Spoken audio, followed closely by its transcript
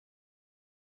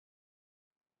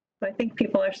So I think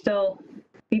people are still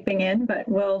beeping in, but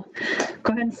we'll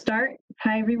go ahead and start.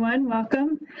 Hi, everyone.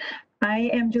 Welcome. I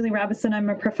am Julie Robison.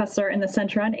 I'm a professor in the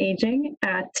Center on Aging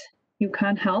at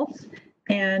UConn Health,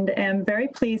 and am very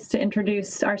pleased to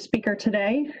introduce our speaker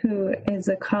today, who is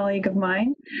a colleague of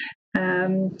mine.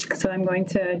 So I'm going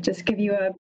to just give you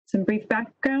some brief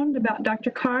background about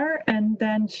Dr. Carr, and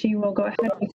then she will go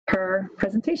ahead with her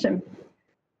presentation.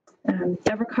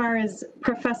 Deborah Carr is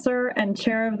professor and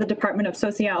chair of the Department of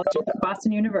Sociology at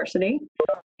Boston University,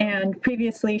 and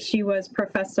previously she was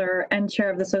professor and chair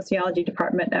of the Sociology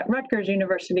Department at Rutgers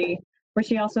University, where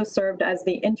she also served as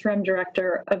the interim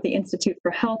director of the Institute for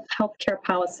Health, Healthcare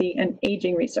Policy, and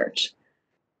Aging Research.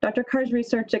 Dr. Carr's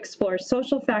research explores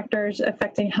social factors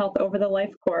affecting health over the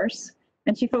life course,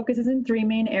 and she focuses in three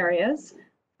main areas.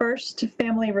 First,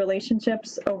 family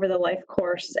relationships over the life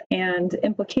course and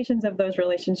implications of those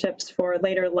relationships for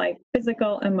later life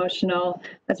physical, emotional,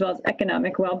 as well as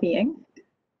economic well-being.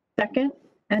 Second,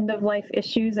 end-of-life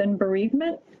issues and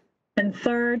bereavement. And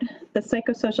third, the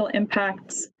psychosocial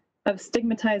impacts of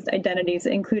stigmatized identities,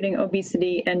 including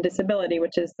obesity and disability,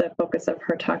 which is the focus of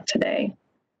her talk today.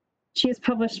 She has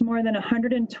published more than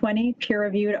 120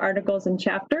 peer-reviewed articles and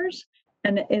chapters,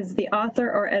 and is the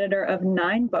author or editor of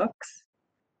 9 books.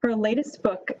 Her latest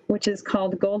book, which is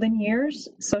called Golden Years: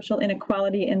 Social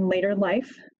Inequality in Later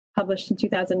Life, published in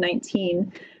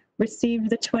 2019, received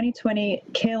the 2020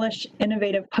 Kalish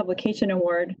Innovative Publication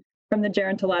Award from the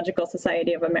Gerontological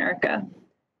Society of America.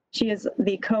 She is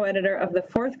the co-editor of the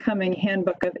forthcoming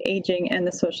Handbook of Aging and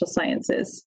the Social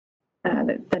Sciences,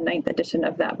 the 9th edition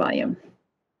of that volume.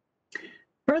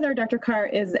 Further, Dr. Carr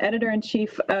is the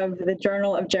editor-in-chief of the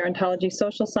Journal of Gerontology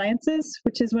Social Sciences,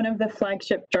 which is one of the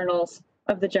flagship journals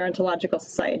of the Gerontological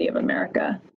Society of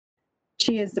America.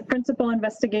 She is the principal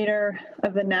investigator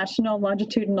of the National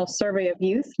Longitudinal Survey of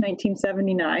Youth,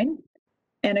 1979,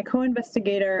 and a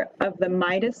co-investigator of the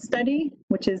MIDUS study,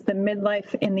 which is the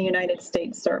Midlife in the United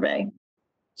States survey.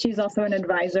 She's also an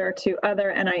advisor to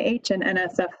other NIH and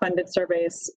NSF-funded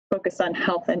surveys focused on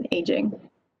health and aging.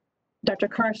 Dr.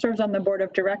 Carr serves on the board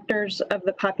of directors of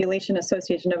the Population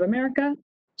Association of America.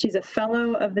 She's a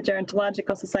fellow of the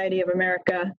Gerontological Society of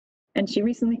America, and she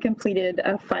recently completed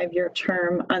a 5-year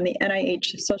term on the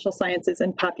NIH Social Sciences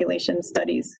and Population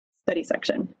Studies study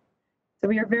section. So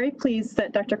we are very pleased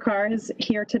that Dr. Carr is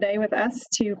here today with us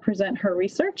to present her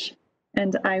research,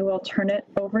 and I will turn it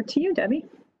over to you, Debbie.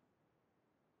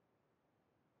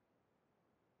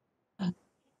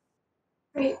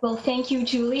 Great. Well, thank you,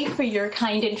 Julie, for your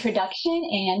kind introduction,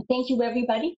 and thank you,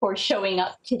 everybody, for showing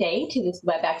up today to this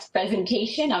WebEx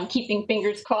presentation. I'm keeping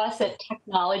fingers crossed that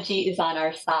technology is on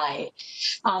our side.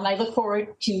 I look forward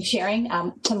to sharing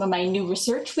some of my new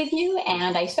research with you,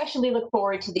 and I especially look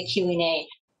forward to the Q&A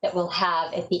that we'll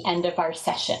have at the end of our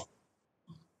session.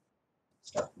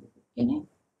 Here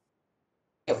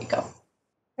we go.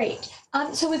 Great.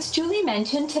 So as Julie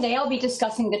mentioned, today I'll be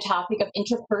discussing the topic of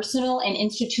interpersonal and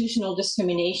institutional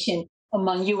discrimination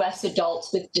among U.S.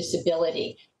 adults with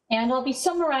disability. And I'll be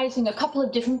summarizing a couple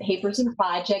of different papers and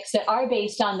projects that are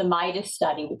based on the MIDUS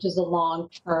study, which is a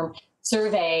long-term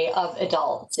survey of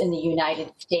adults in the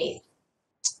United States.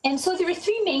 And so there are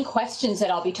 3 main questions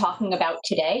that I'll be talking about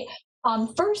today.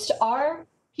 First, are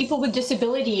people with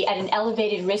disability at an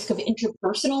elevated risk of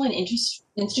interpersonal and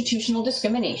institutional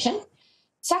discrimination?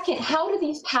 Second, how do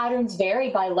these patterns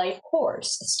vary by life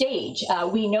course, stage?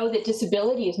 We know that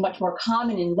disability is much more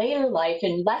common in later life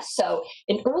and less so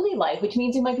in early life, which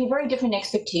means there might be very different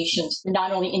expectations for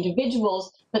not only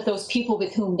individuals, but those people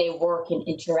with whom they work and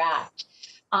interact.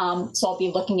 So I'll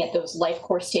be looking at those life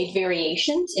course stage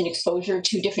variations in exposure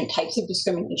to different types of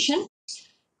discrimination.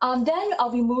 Then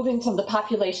I'll be moving from the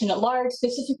population at large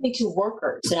specifically to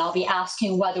workers, and I'll be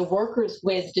asking whether workers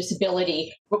with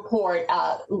disability report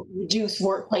reduced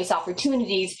workplace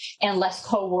opportunities and less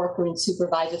co-worker and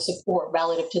supervisor support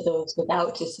relative to those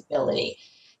without disability.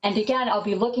 And again, I'll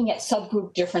be looking at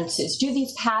subgroup differences. Do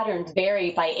these patterns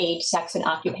vary by age, sex, and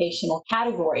occupational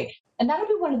category? And that'll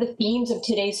be one of the themes of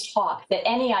today's talk, that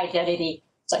any identity,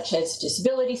 such as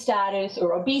disability status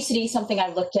or obesity, something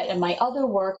I've looked at in my other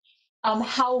work,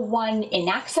 how one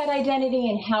enacts that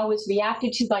identity and how it's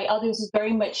reacted to by others is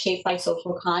very much shaped by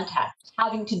social context,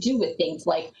 having to do with things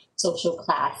like social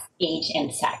class, age,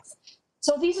 and sex.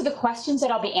 So these are the questions that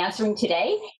I'll be answering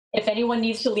today. If anyone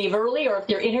needs to leave early or if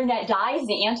your internet dies,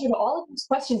 the answer to all of these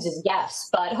questions is yes.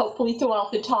 But hopefully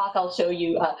throughout the talk, I'll show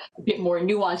you a bit more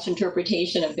nuanced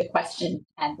interpretation of the question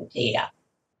and the data.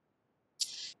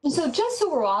 And so just so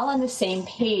we're all on the same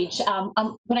page,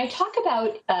 when I talk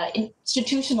about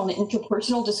institutional and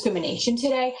interpersonal discrimination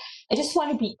today, I just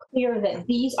want to be clear that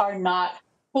these are not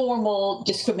formal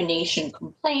discrimination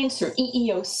complaints or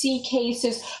EEOC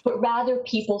cases, but rather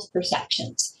people's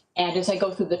perceptions. And as I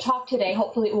go through the talk today,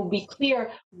 hopefully it will be clear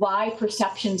why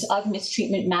perceptions of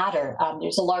mistreatment matter.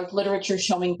 There's a large literature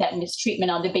showing that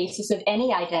mistreatment on the basis of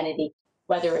any identity,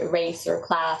 whether race or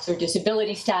class or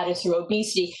disability status or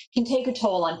obesity, can take a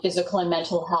toll on physical and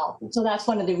mental health. And so that's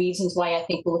one of the reasons why I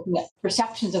think looking at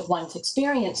perceptions of one's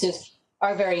experiences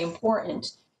are very important.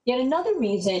 Yet another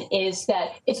reason is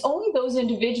that it's only those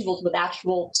individuals with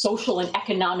actual social and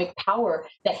economic power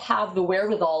that have the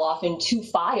wherewithal often to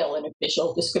file an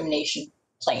official discrimination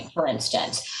complaint, for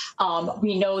instance.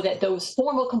 We know that those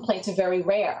formal complaints are very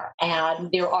rare,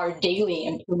 and there are daily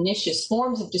and pernicious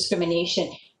forms of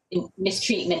discrimination,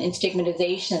 mistreatment, and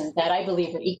stigmatization that I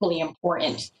believe are equally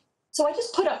important. So I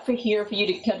just put up for here for you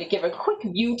to kind of give a quick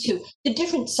view to the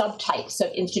different subtypes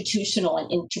of institutional and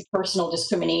interpersonal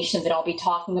discrimination that I'll be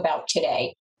talking about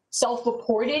today.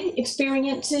 Self-reported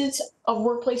experiences of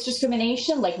workplace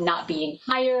discrimination, like not being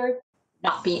hired,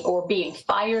 being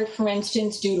fired, for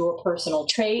instance, due to a personal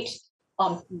trait.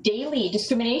 Daily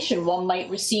discrimination one might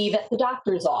receive at the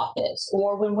doctor's office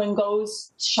or when one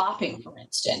goes shopping, for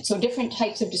instance. So different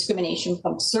types of discrimination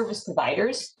from service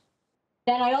providers.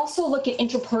 Then I also look at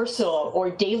interpersonal or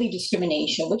daily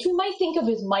discrimination, which we might think of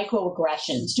as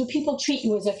microaggressions. Do people treat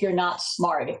you as if you're not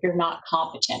smart, if you're not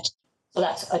competent? So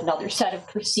that's another set of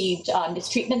perceived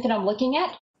mistreatment that I'm looking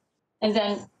at. And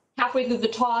then halfway through the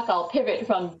talk, I'll pivot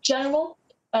from general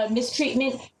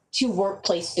mistreatment to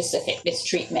workplace-specific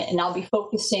mistreatment. And I'll be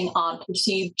focusing on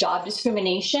perceived job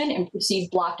discrimination and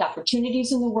perceived blocked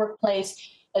opportunities in the workplace,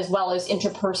 as well as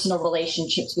interpersonal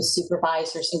relationships with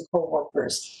supervisors and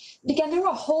coworkers. Again, there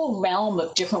are a whole realm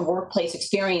of different workplace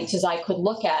experiences I could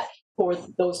look at for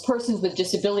those persons with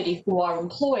disability who are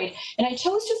employed. And I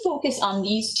chose to focus on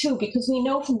these two because we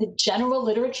know from the general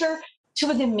literature,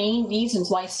 two of the main reasons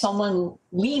why someone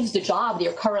leaves the job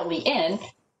they're currently in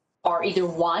are either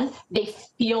one, they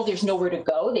feel there's nowhere to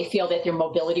go. They feel that their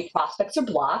mobility prospects are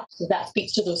blocked. So that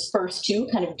speaks to those first two,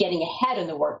 kind of getting ahead in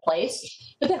the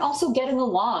workplace, but then also getting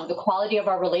along, the quality of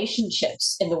our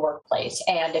relationships in the workplace.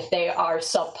 And if they are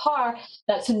subpar,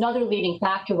 that's another leading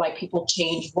factor why people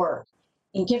change work.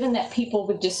 And given that people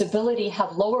with disability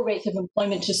have lower rates of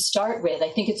employment to start with, I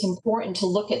think it's important to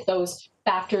look at those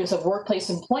factors of workplace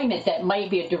employment that might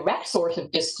be a direct source of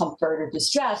discomfort or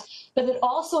distress, but that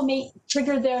also may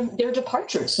trigger their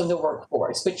departures from the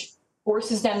workforce, which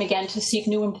forces them again to seek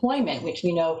new employment, which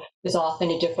we know is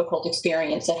often a difficult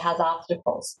experience that has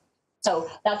obstacles. So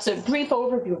that's a brief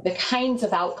overview of the kinds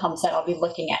of outcomes that I'll be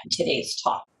looking at in today's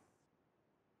talk.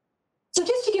 So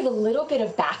just to give a little bit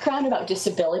of background about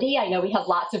disability, I know we have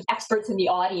lots of experts in the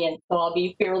audience, so I'll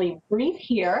be fairly brief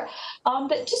here.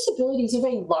 But disability is a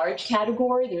very large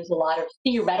category. There's a lot of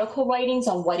theoretical writings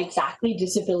on what exactly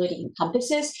disability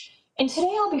encompasses. And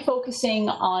today I'll be focusing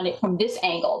on it from this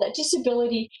angle, that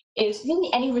disability is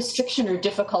really any restriction or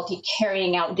difficulty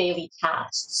carrying out daily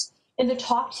tasks. In the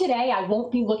talk today, I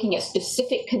won't be looking at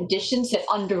specific conditions that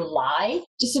underlie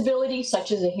disability,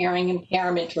 such as a hearing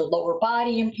impairment or lower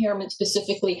body impairment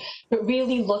specifically, but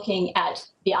really looking at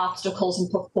the obstacles in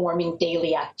performing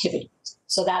daily activities.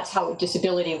 So that's how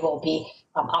disability will be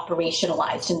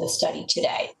operationalized in the study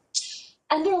today.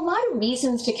 And there are a lot of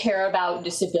reasons to care about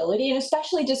disability, and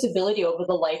especially disability over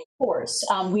the life course.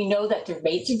 We know that the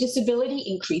rates of disability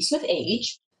increase with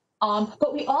age.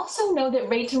 But we also know that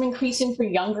rates are increasing for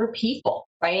younger people,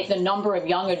 right? The number of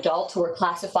young adults who are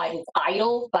classified as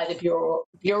idle by the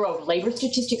Bureau of Labor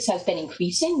Statistics has been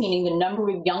increasing, meaning the number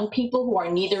of young people who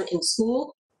are neither in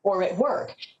school or at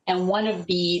work. And one of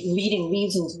the leading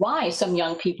reasons why some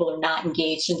young people are not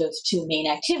engaged in those two main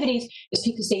activities is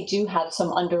because they do have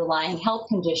some underlying health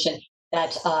condition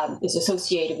that is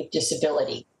associated with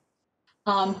disability.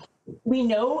 We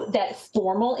know that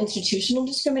formal institutional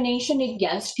discrimination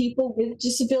against people with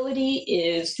disability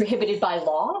is prohibited by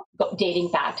law,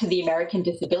 dating back to the American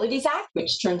Disabilities Act,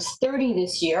 which turns 30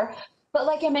 this year. But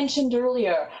like I mentioned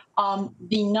earlier,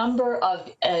 the number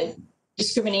of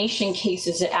discrimination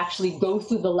cases that actually go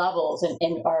through the levels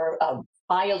and are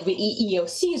filed with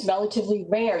EEOC is relatively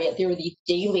rare, yet there are these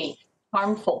daily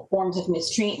harmful forms of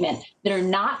mistreatment that are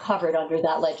not covered under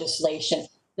that legislation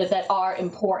that are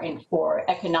important for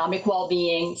economic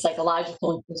well-being,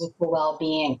 psychological and physical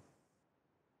well-being.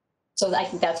 So I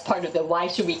think that's part of the why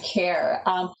should we care.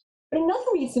 But another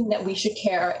reason that we should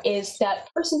care is that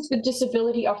persons with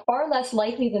disability are far less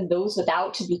likely than those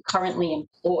without to be currently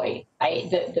employed.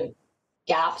 Right? The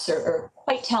gaps are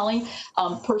quite telling.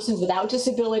 Persons without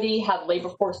disability have labor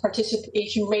force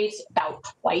participation rates about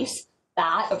twice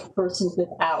that of persons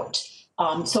without.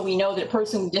 So we know that a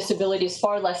person with disability is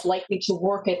far less likely to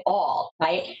work at all,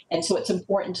 right? And so it's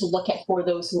important to look at, for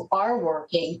those who are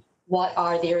working, what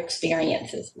are their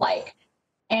experiences like?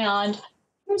 And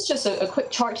here's just a quick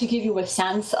chart to give you a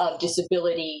sense of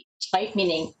disability type,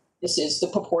 meaning this is the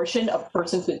proportion of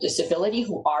persons with disability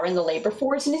who are in the labor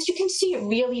force. And as you can see, it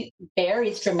really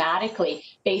varies dramatically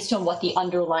based on what the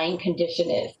underlying condition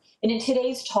is. And in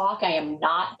today's talk, I am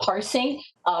not parsing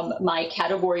my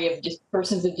category of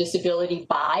persons with disability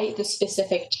by the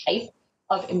specific type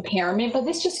of impairment, but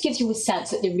this just gives you a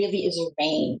sense that there really is a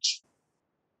range.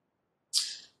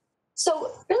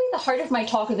 So really the heart of my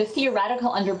talk, or the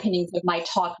theoretical underpinnings of my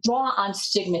talk, draw on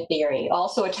stigma theory,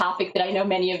 also a topic that I know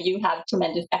many of you have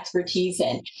tremendous expertise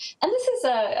in. And this is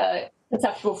a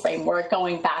conceptual framework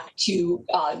going back to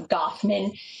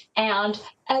Goffman. And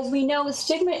as we know,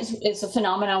 stigma is a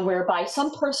phenomenon whereby some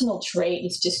personal trait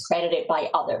is discredited by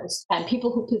others. And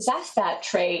people who possess that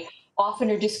trait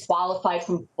often are disqualified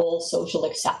from full social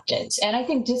acceptance. And I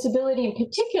think disability in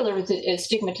particular is a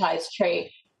stigmatized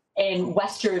trait in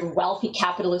Western wealthy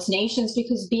capitalist nations,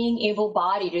 because being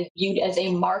able-bodied is viewed as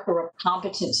a marker of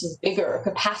competence, of vigor,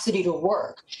 capacity to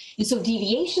work. And so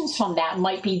deviations from that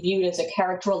might be viewed as a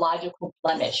characterological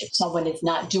blemish if someone is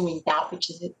not doing that which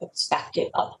is expected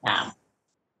of them.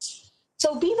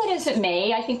 So be that as it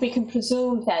may, I think we can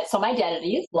presume that some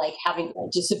identities, like having a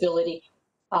disability,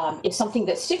 is something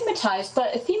that's stigmatized,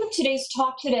 but a theme of today's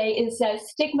talk today is that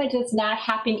stigma does not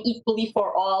happen equally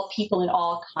for all people in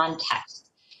all contexts.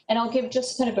 And I'll give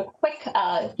just kind of a quick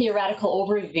theoretical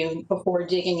overview before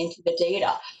digging into the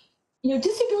data. You know,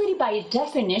 disability by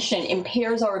definition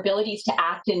impairs our abilities to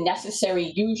act in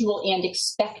necessary, usual, and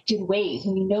expected ways.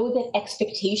 And we know that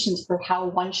expectations for how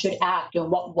one should act and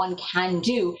what one can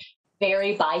do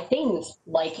vary by things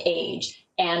like age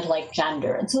and like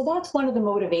gender. And so that's one of the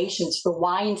motivations for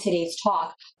why in today's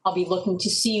talk, I'll be looking to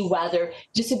see whether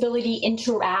disability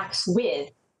interacts with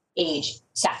age,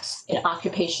 sex, and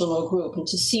occupational group, and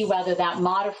to see whether that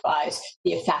modifies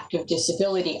the effect of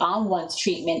disability on one's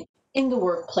treatment in the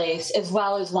workplace, as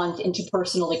well as one's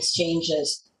interpersonal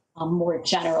exchanges more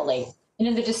generally. And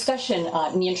in the discussion,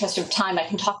 in the interest of time, I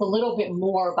can talk a little bit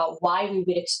more about why we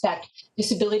would expect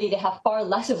disability to have far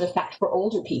less of effect for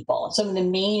older people. Some of the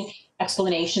main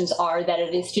explanations are that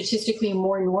it is statistically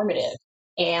more normative,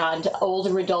 and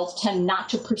older adults tend not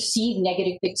to perceive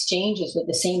negative exchanges with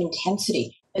the same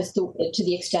intensity as to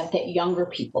the extent that younger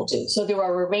people do. So there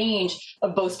are a range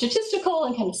of both statistical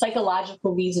and kind of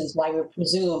psychological reasons why we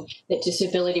presume that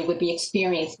disability would be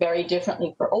experienced very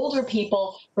differently for older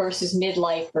people versus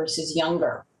midlife versus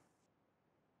younger.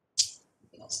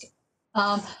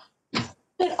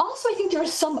 But also, I think there are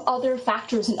some other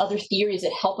factors and other theories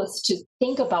that help us to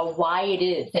think about why it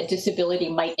is that disability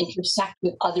might intersect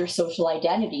with other social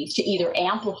identities to either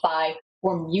amplify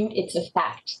or mute its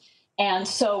effect. And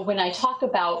so when I talk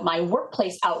about my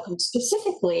workplace outcomes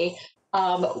specifically,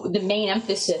 the main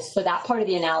emphasis for that part of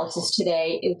the analysis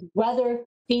today is whether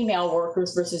female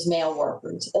workers versus male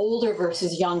workers, older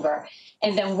versus younger,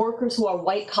 and then workers who are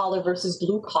white collar versus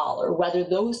blue collar, whether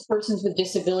those persons with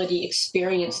disability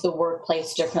experience the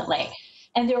workplace differently.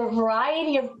 And there are a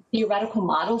variety of theoretical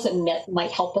models that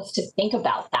might help us to think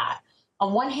about that.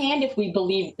 On one hand, if we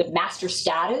believe the master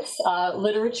status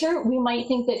literature, we might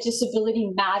think that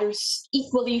disability matters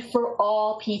equally for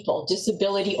all people.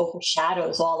 Disability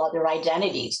overshadows all other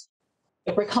identities.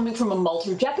 If we're coming from a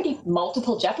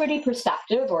multiple jeopardy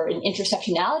perspective or an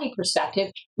intersectionality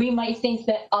perspective, we might think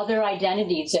that other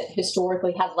identities that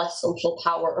historically have less social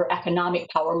power or economic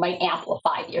power might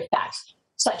amplify the effects,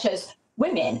 such as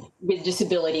women with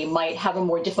disability might have a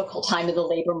more difficult time in the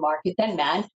labor market than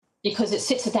men, because it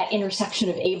sits at that intersection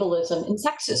of ableism and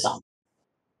sexism.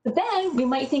 But then we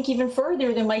might think even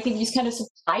further, there might be these kind of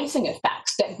surprising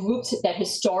effects that groups that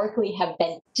historically have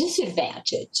been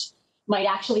disadvantaged might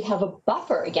actually have a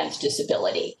buffer against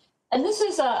disability. And this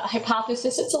is a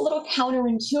hypothesis, it's a little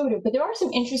counterintuitive, but there are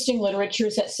some interesting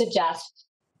literatures that suggest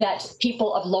that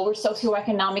people of lower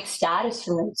socioeconomic status,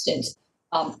 for instance,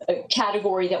 a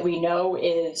category that we know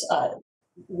is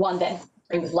one that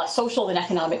brings less social and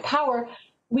economic power,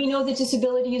 we know that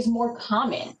disability is more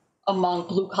common among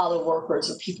blue-collar workers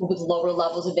or people with lower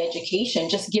levels of education,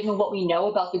 just given what we know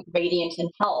about the gradient in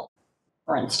health,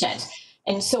 for instance.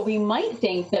 And so we might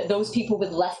think that those people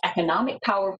with less economic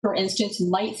power, for instance,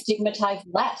 might stigmatize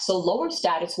less. So lower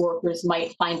status workers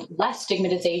might find less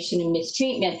stigmatization and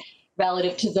mistreatment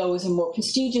relative to those in more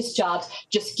prestigious jobs,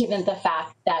 just given the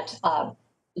fact that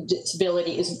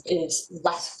disability is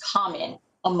less common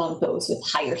among those with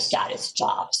higher status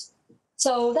jobs.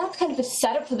 So that's kind of a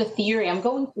setup for the theory. I'm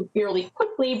going through fairly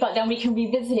quickly, but then we can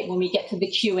revisit it when we get to the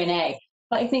Q&A.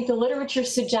 But I think the literature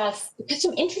suggests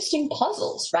some interesting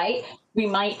puzzles, right? We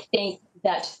might think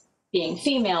that being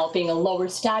female, being a lower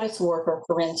status worker,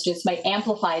 for instance, might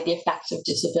amplify the effects of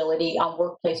disability on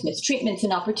workplace mistreatments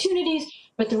and opportunities,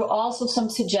 but there are also some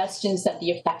suggestions that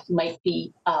the effect might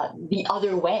be the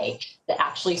other way, that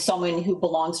actually someone who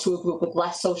belongs to a group with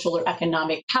less social or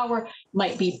economic power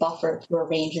might be buffered for a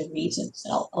range of reasons.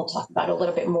 And I'll talk about it a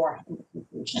little bit more in the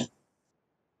conclusion.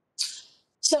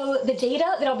 So the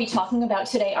data that I'll be talking about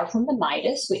today are from the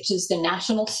MIDUS, which is the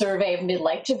National Survey of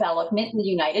Midlife Development in the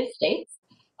United States.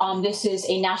 This is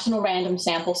a national random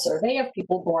sample survey of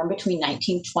people born between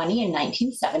 1920 and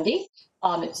 1970.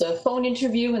 It's a phone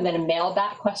interview and then a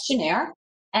mail-back questionnaire.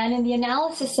 And in the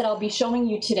analysis that I'll be showing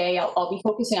you today, I'll be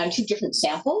focusing on two different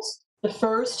samples. The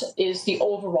first is the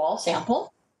overall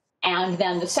sample. And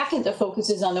then the second that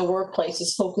focuses on the workplace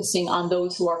is focusing on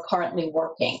those who are currently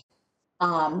working.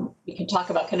 We can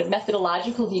talk about kind of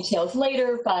methodological details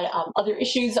later, but other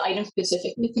issues,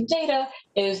 item-specific missing data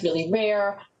is really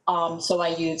rare. So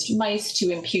I used mice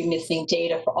to impute missing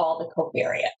data for all the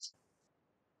covariates.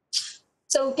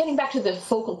 So getting back to the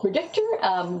focal predictor,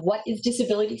 what is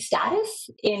disability status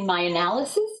in my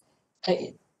analysis?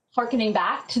 Harkening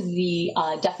back to the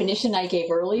definition I gave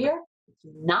earlier,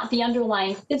 not the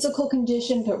underlying physical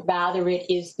condition, but rather it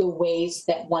is the ways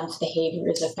that one's behavior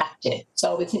is affected.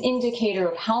 So it's an indicator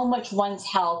of how much one's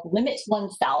health limits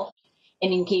oneself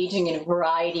in engaging in a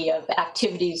variety of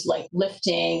activities like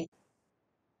lifting,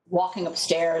 walking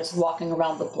upstairs, walking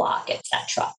around the block,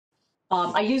 etc.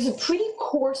 I use a pretty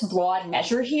coarse, broad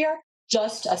measure here.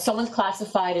 Just someone's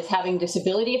classified as having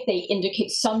disability if they indicate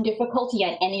some difficulty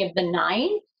on any of the 9.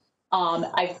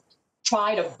 I've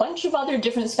tried a bunch of other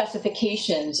different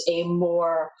specifications, a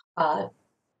more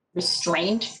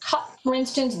restrained cut, for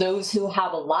instance, those who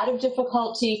have a lot of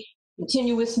difficulty,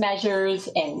 continuous measures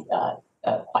and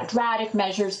quadratic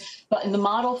measures. But in the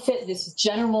model fit, this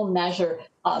general measure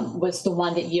was the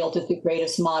one that yielded the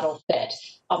greatest model fit.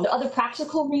 There are other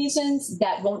practical reasons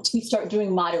that once we start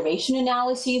doing moderation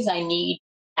analyses, I need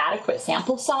adequate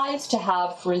sample size to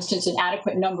have, for instance, an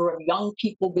adequate number of young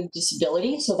people with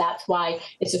disability. So that's why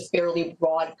it's a fairly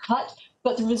broad cut.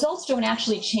 But the results don't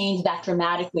actually change that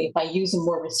dramatically if I use a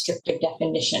more restrictive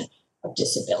definition of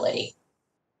disability.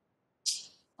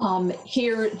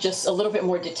 Here, just a little bit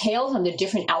more details on the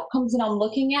different outcomes that I'm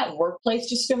looking at: workplace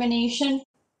discrimination,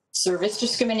 service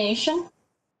discrimination,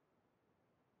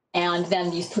 and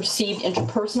then these perceived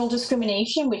interpersonal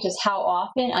discrimination, which is how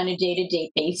often on a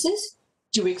day-to-day basis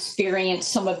do we experience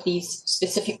some of these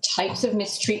specific types of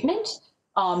mistreatment.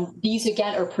 These,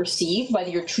 again, are perceived, whether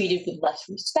you're treated with less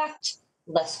respect,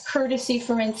 less courtesy,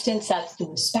 for instance, that's the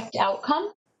respect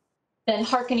outcome. Then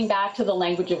harkening back to the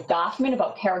language of Goffman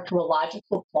about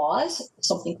characterological flaws,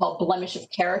 something called blemish of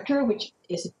character, which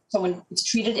is if someone is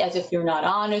treated as if they're not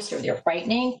honest or they're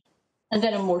frightening. And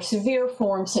then a more severe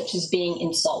form, such as being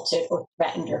insulted or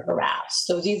threatened or harassed.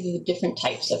 So these are the different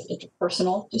types of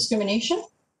interpersonal discrimination.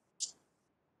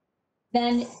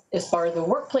 Then, as far as the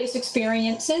workplace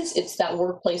experiences, it's that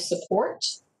workplace support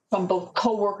from both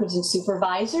coworkers and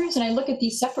supervisors. And I look at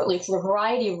these separately for a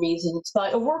variety of reasons,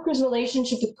 but a worker's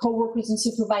relationship with coworkers and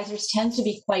supervisors tends to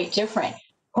be quite different.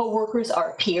 Coworkers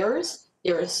are peers,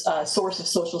 they're a source of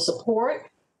social support,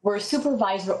 where a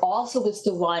supervisor also is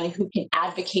the one who can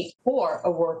advocate for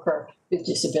a worker with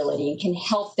disability and can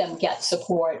help them get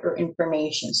support or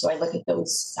information. So I look at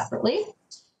those separately.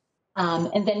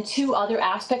 And then two other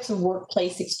aspects of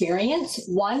workplace experience.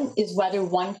 One is whether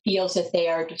one feels that they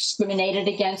are discriminated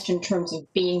against in terms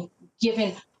of being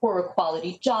given poorer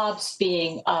quality jobs,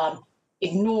 being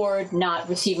ignored, not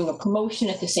receiving a promotion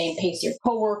at the same pace their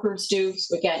coworkers do.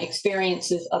 So again,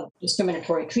 experiences of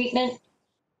discriminatory treatment.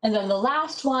 And then the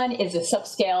last one is a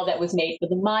subscale that was made for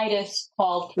the MIDUS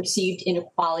called perceived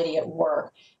inequality at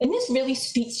work. And this really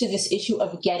speaks to this issue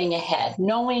of getting ahead,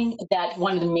 knowing that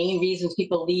one of the main reasons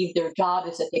people leave their job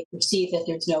is that they perceive that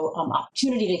there's no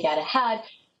opportunity to get ahead.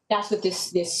 That's what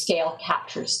this scale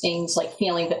captures, things like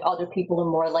feeling that other people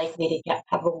are more likely to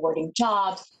have rewarding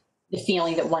jobs, the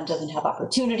feeling that one doesn't have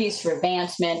opportunities for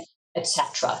advancement,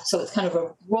 etc. So it's kind of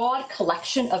a broad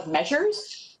collection of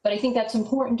measures. But I think that's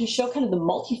important to show kind of the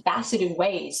multifaceted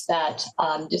ways that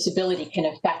disability can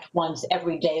affect one's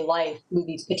everyday life through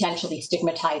these potentially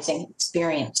stigmatizing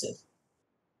experiences.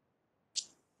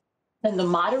 Then the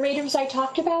moderators I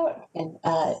talked about, and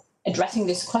addressing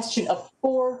this question of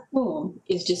for whom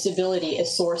is disability a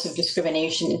source of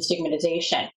discrimination and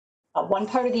stigmatization. One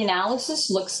part of the analysis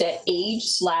looks at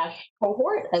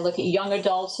age/cohort. I look at young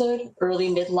adulthood, early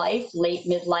midlife, late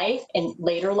midlife, and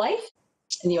later life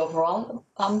in the overall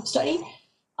study.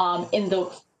 In the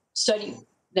study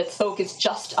that's focused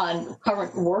just on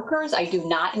current workers. I do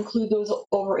not include those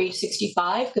over age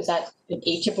 65 because that's an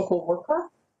atypical worker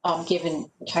given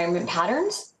retirement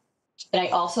patterns. And I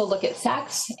also look at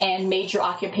sex and major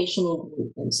occupational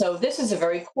group. And so this is a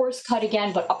very coarse cut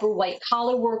again, but upper white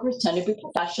collar workers tend to be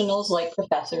professionals like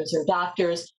professors or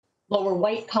doctors. Lower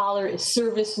white collar is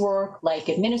service work like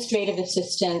administrative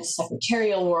assistants,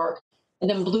 secretarial work, and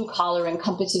then blue collar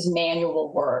encompasses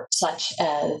manual work such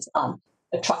as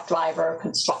a truck driver,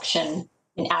 construction,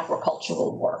 and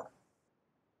agricultural work.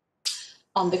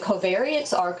 The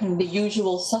covariates are kind of the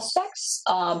usual suspects.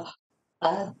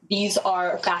 These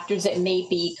are factors that may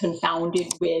be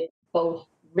confounded with both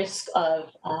risk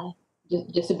of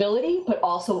disability, but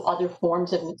also other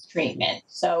forms of mistreatment.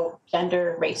 So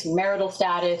gender, race and marital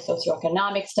status,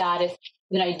 socioeconomic status.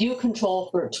 Then I do control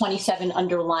for 27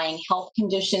 underlying health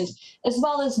conditions, as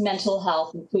well as mental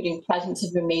health, including presence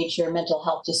of a major mental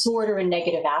health disorder and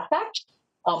negative affect,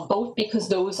 both because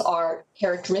those are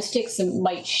characteristics that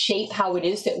might shape how it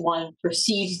is that one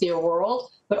perceives their world,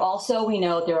 but also we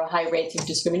know there are high rates of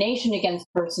discrimination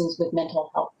against persons with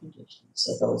mental health conditions.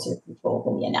 So those are controlled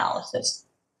in the analysis.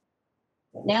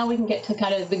 Now we can get to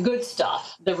kind of the good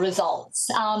stuff, the results.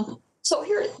 So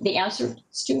here are the answers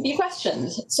to the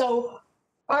questions. So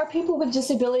are people with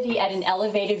disability at an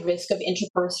elevated risk of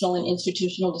interpersonal and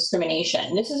institutional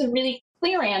discrimination? This is a really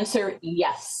clear answer,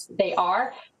 yes, they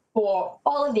are, for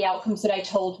all of the outcomes that I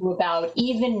told you about,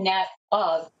 even net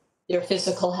of their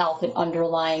physical health and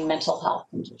underlying mental health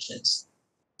conditions.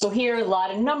 So here are a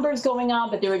lot of numbers going on,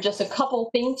 but there are just a couple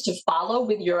things to follow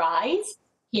with your eyes.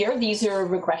 Here, these are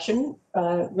regression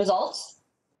results,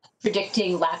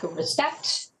 predicting lack of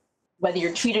respect, whether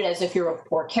you're treated as if you're a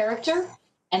poor character,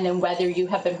 and then whether you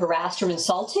have been harassed or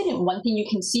insulted. And one thing you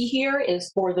can see here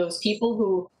is for those people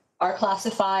who are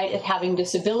classified as having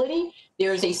disability,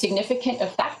 there is a significant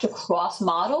effect across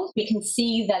models. We can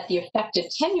see that the effect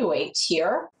attenuates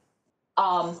here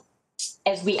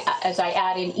as I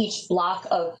add in each block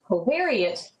of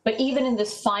covariates, but even in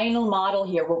this final model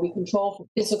here where we control for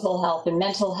physical health and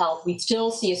mental health, we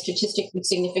still see a statistically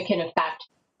significant effect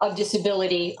of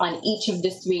disability on each of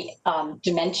the three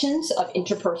dimensions of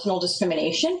interpersonal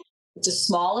discrimination. It's a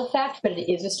small effect, but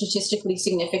it is a statistically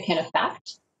significant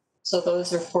effect. So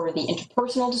those are for the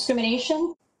interpersonal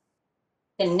discrimination.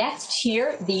 And next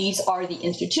here, these are the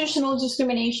institutional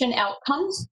discrimination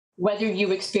outcomes, whether you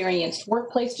experienced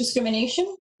workplace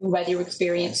discrimination, whether you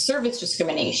experienced service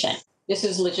discrimination. This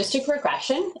is logistic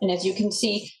regression. And as you can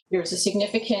see, there's a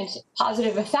significant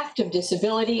positive effect of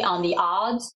disability on the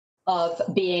odds of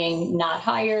being not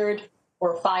hired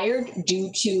or fired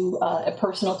due to a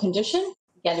personal condition.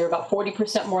 Again, they're about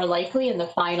 40% more likely in the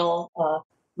final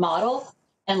model,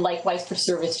 and likewise for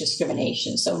service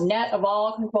discrimination. So net of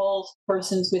all controls,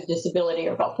 persons with disability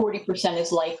are about 40%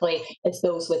 as likely as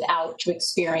those without to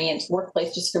experience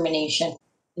workplace discrimination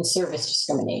and service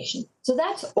discrimination. So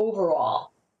that's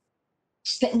overall.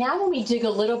 But now when we dig a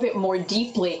little bit more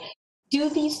deeply, do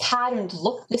these patterns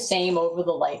look the same over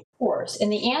the life course?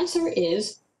 And the answer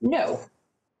is no.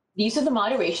 These are the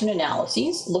moderation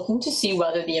analyses looking to see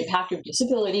whether the impact of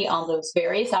disability on those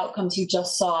various outcomes you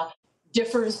just saw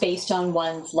differs based on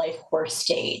one's life course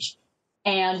stage.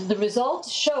 And the results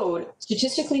showed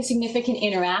statistically significant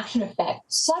interaction effect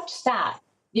such that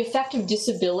the effect of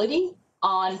disability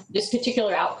on this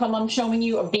particular outcome I'm showing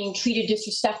you of being treated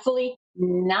disrespectfully,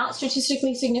 not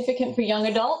statistically significant for young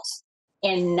adults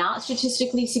and not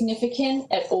statistically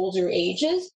significant at older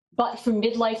ages, but for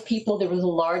midlife people, there was a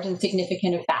large and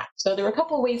significant effect. So there are a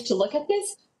couple of ways to look at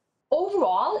this.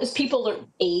 Overall, as people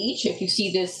age, if you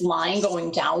see this line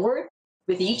going downward,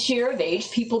 with each year of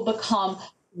age, people become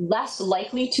less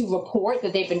likely to report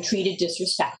that they've been treated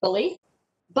disrespectfully.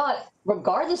 But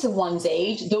regardless of one's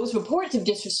age, those reports of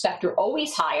disrespect are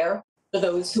always higher for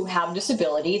those who have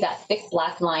disability, that thick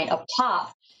black line up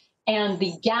top. And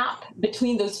the gap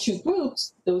between those two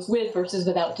groups, those with versus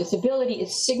without disability,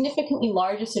 is significantly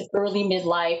largest at early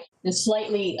midlife and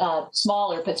slightly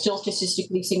smaller, but still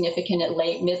statistically significant at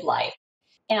late midlife.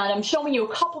 And I'm showing you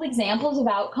a couple examples of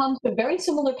outcomes, but very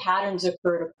similar patterns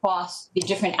occurred across the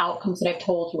different outcomes that I've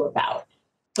told you about.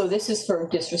 So this is for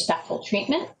disrespectful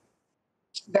treatment.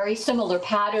 Very similar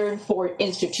pattern for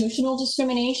institutional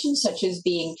discrimination, such as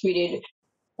being treated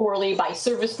poorly by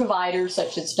service providers,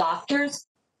 such as doctors.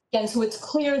 And so it's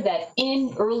clear that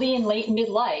in early and late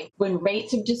midlife, when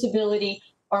rates of disability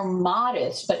are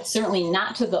modest, but certainly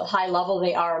not to the high level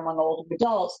they are among older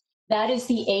adults, that is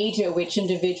the age at which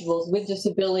individuals with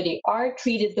disability are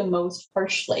treated the most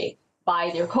harshly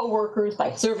by their coworkers,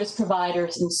 by service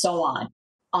providers, and so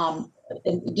on.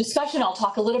 in the discussion, I'll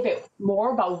talk a little bit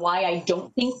more about why I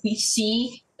don't think we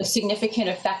see a significant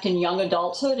effect in young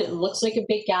adulthood. It looks like a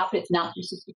big gap, but it's not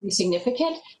statistically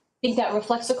significant. I think that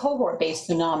reflects a cohort-based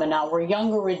phenomenon where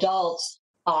younger adults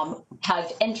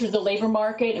have entered the labor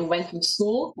market and went through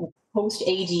school.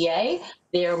 Post-ADA,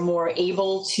 they're more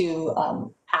able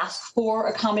to ask for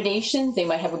accommodations. They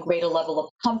might have a greater level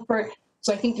of comfort.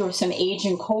 So I think there are some age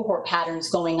and cohort patterns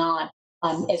going on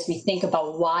as we think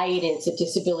about why it is that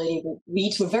disability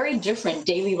leads to a very different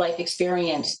daily life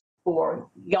experience for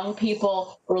young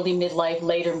people, early midlife,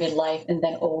 later midlife, and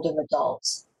then older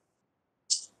adults.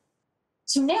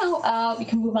 So now we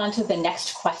can move on to the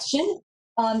next question.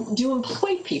 Do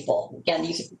employed people, again,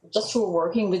 these are people just who are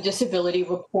working with disability,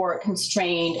 report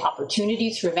constrained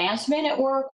opportunities for advancement at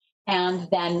work, and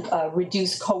then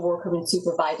reduce coworker and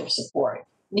supervisor support?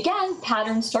 And again,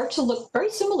 patterns start to look very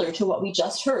similar to what we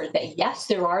just heard, that yes,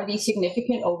 there are these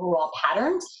significant overall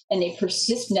patterns, and they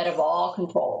persist net of all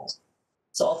controls.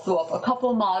 So I'll throw up a couple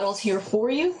of models here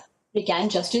for you. Again,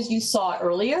 just as you saw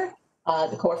earlier,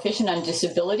 the coefficient on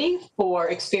disability for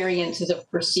experiences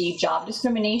of perceived job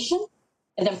discrimination,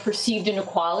 and then perceived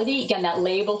inequality, again, that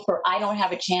label for I don't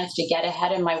have a chance to get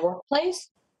ahead in my workplace.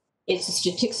 It's a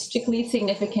statistically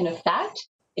significant effect.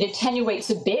 It attenuates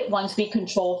a bit once we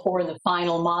control for in the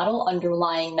final model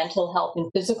underlying mental health and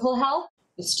physical health.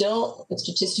 It's still a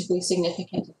statistically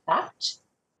significant effect.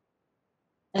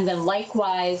 And then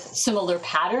likewise, similar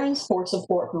patterns for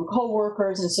support from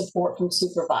coworkers and support from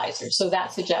supervisors. So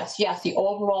that suggests, yes, the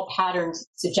overall patterns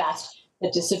suggest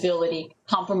that disability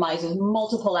compromises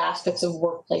multiple aspects of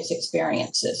workplace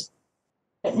experiences.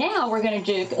 But now we're going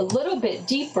to dig a little bit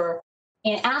deeper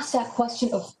and ask that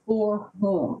question of for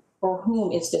whom? For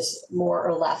whom is this more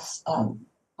or less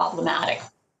problematic?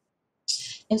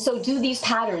 And so do these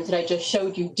patterns that I just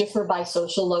showed you differ by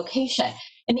social location?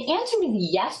 And the answer is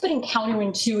yes, but in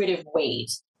counterintuitive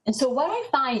ways. And so what I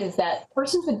find is that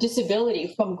persons with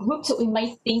disability from groups that we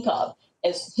might think of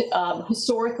as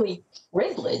historically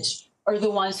privileged are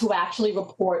the ones who actually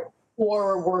report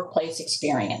poorer workplace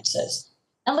experiences.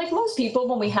 And like most people,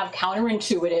 when we have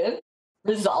counterintuitive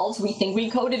results, we think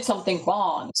we coded something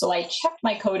wrong. So I checked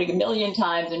my coding a million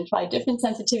times and tried different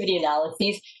sensitivity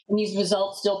analyses, and these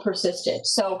results still persisted.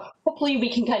 So hopefully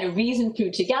we can kind of reason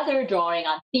through together, drawing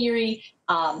on theory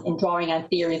and drawing on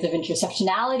theories of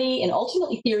intersectionality and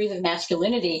ultimately theories of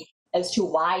masculinity as to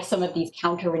why some of these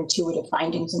counterintuitive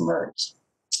findings emerged.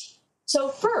 So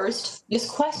first, this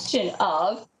question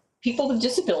of people with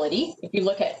disability, if you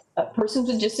look at persons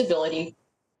with disability,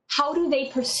 how do they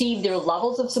perceive their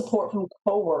levels of support from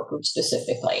coworkers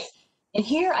specifically? And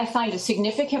here I find a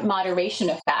significant moderation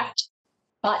effect,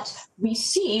 but we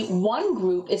see one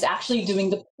group is actually doing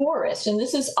the poorest, and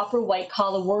this is upper white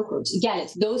collar workers. Again,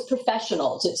 it's those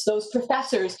professionals, it's those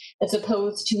professors as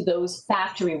opposed to those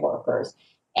factory workers.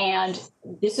 And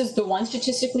this is the one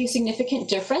statistically significant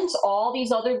difference. All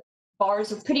these other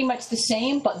bars are pretty much the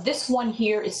same, but this one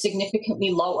here is significantly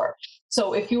lower.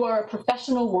 So if you are a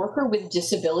professional worker with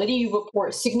disability, you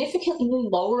report significantly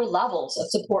lower levels of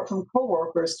support from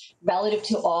coworkers relative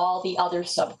to all the other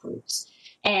subgroups.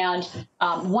 And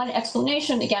one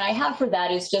explanation, again, I have for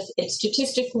that is just it's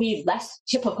statistically less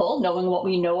typical, knowing what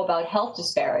we know about health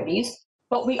disparities.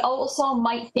 But we also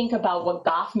might think about what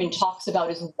Goffman talks about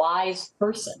as wise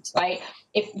persons, right?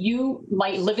 If you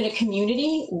might live in a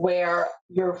community where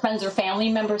your friends or family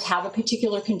members have a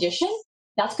particular condition,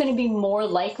 that's going to be more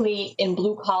likely in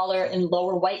blue collar and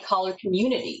lower white collar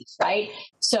communities, right?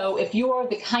 So if you are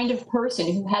the kind of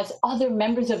person who has other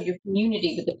members of your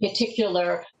community with a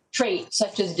particular trait,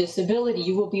 such as disability,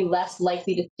 you will be less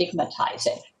likely to stigmatize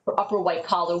it. For upper white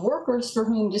collar workers for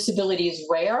whom disability is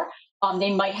rare,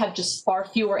 they might have just far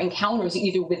fewer encounters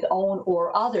either with own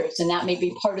or others, and that may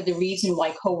be part of the reason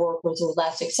why coworkers are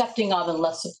less accepting of and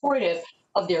less supportive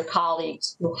of their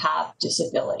colleagues who have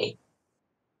disability.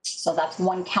 So that's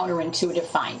one counterintuitive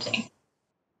finding.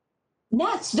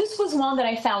 Next, this was one that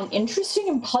I found interesting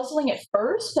and puzzling at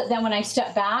first, but then when I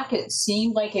stepped back, it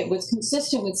seemed like it was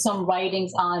consistent with some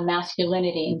writings on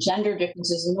masculinity and gender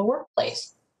differences in the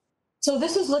workplace. So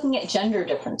this is looking at gender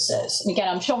differences. And again,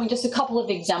 I'm showing just a couple of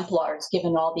exemplars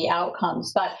given all the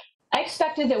outcomes, but I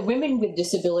expected that women with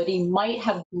disability might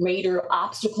have greater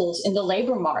obstacles in the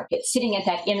labor market, sitting at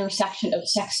that intersection of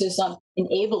sexism and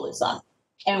ableism.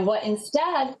 And what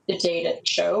instead the data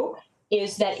show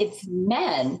is that it's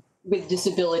men with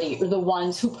disability are the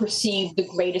ones who perceive the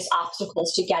greatest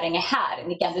obstacles to getting ahead.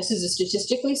 And again, this is a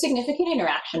statistically significant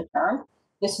interaction term.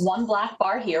 This one black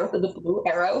bar here with the blue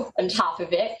arrow on top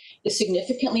of it is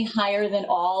significantly higher than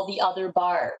all the other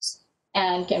bars.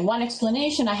 And again, one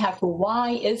explanation I have for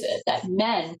why is it that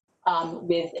men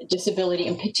with disability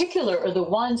in particular are the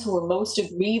ones who are most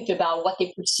aggrieved about what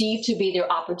they perceive to be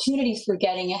their opportunities for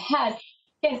getting ahead.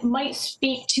 It might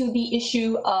speak to the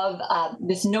issue of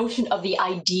this notion of the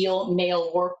ideal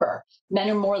male worker. Men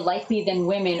are more likely than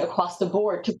women across the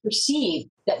board to perceive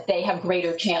that they have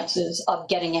greater chances of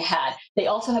getting ahead. They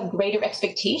also have greater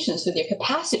expectations for their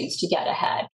capacities to get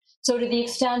ahead. So to the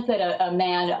extent that a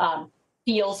man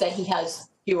feels that he has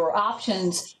fewer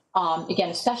options, again,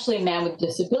 especially a man with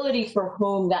disability for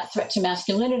whom that threat to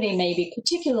masculinity may be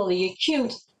particularly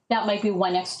acute, that might be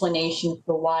one explanation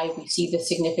for why we see the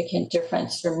significant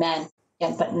difference for men,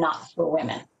 again, but not for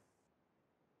women.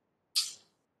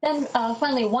 Then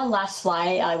finally, one last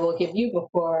slide I will give you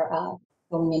before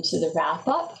going into the wrap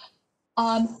up.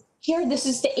 Here, this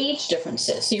is the age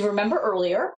differences. So you remember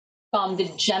earlier,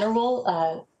 the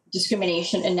general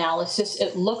discrimination analysis,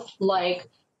 it looked like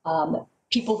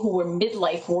people who were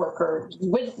midlife workers,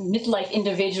 with midlife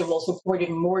individuals reported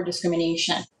more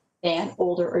discrimination than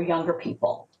older or younger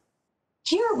people.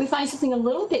 Here, we find something a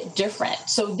little bit different.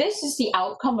 So this is the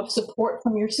outcome of support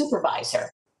from your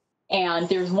supervisor. And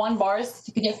there's one bar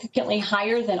significantly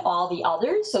higher than all the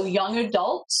others. So young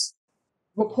adults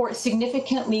report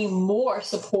significantly more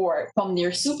support from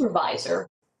their supervisor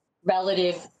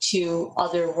relative to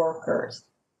other workers.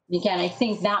 Again, I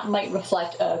think that might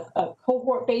reflect a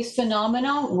cohort-based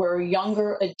phenomenon where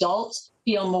younger adults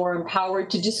feel more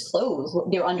empowered to disclose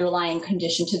their underlying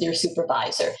condition to their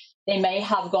supervisor. They may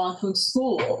have gone through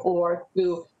school or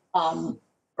through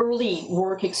early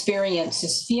work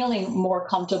experiences, feeling more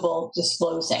comfortable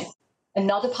disclosing.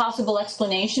 Another possible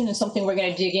explanation, and something we're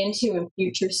going to dig into in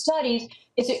future studies,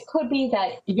 is it could be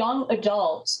that young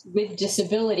adults with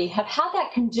disability have had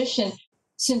that condition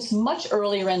since much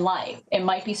earlier in life. It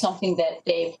might be something that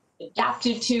they've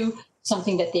adapted to,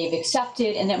 something that they've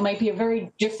accepted, and that might be a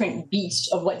very different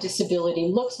beast of what disability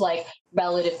looks like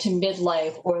relative to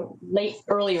midlife or late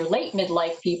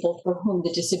midlife people for whom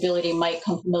the disability might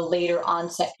come from a later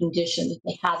onset condition that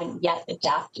they haven't yet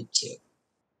adapted to.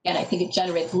 And I think it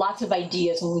generates lots of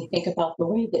ideas when we think about the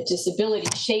way that disability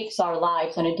shapes our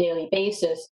lives on a daily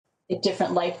basis at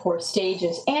different life course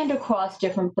stages and across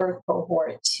different birth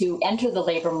cohorts who enter the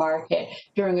labor market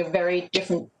during a very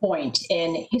different point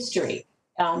in history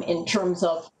in terms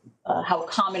of how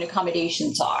common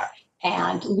accommodations are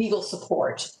and legal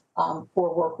support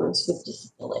for workers with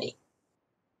disability.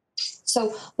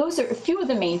 So those are a few of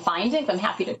the main findings. I'm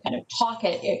happy to kind of talk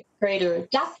at greater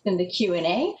depth in the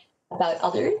Q&A about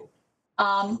others.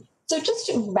 So just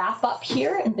to wrap up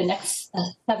here in the next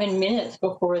 7 minutes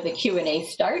before the Q&A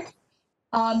starts,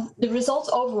 the results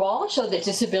overall show that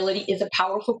disability is a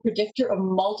powerful predictor of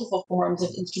multiple forms of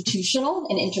institutional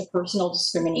and interpersonal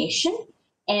discrimination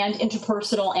and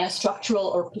interpersonal and structural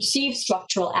or perceived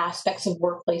structural aspects of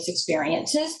workplace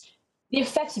experiences. The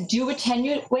effects do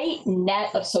attenuate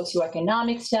net of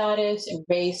socioeconomic status and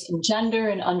race and gender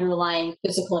and underlying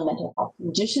physical and mental health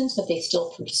conditions, but they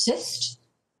still persist.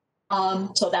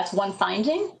 So that's one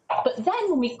finding. But then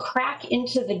when we crack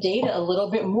into the data a little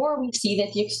bit more, we see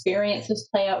that the experiences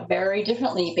play out very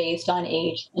differently based on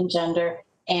age and gender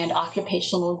and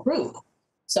occupational group.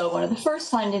 So one of the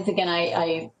first findings, again,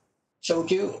 I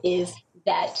showed you, is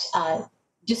that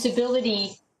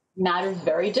disability matters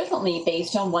very differently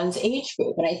based on one's age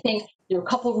group. And I think there are a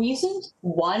couple reasons.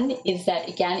 One is that,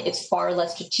 again, it's far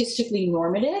less statistically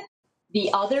normative. The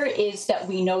other is that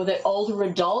we know that older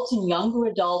adults and younger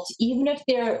adults, even if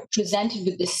they're presented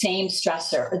with the same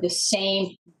stressor or the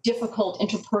same difficult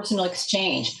interpersonal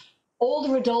exchange,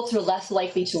 older adults are less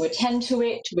likely to attend to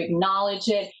it, to acknowledge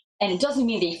it. And it doesn't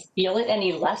mean they feel it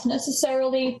any less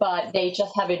necessarily, but they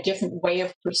just have a different way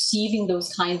of perceiving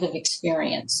those kinds of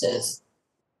experiences.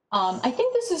 I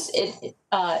think this is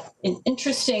an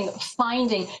interesting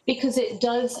finding because it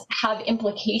does have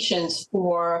implications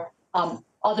for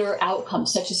other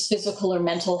outcomes such as physical or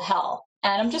mental health.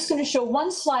 And I'm just going to show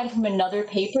one slide from another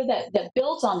paper that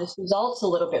builds on this results a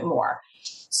little bit more.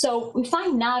 So we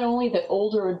find not only that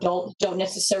older adults don't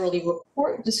necessarily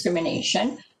report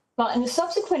discrimination, but in the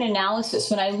subsequent analysis,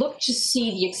 when I looked to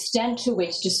see the extent to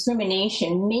which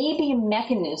discrimination may be a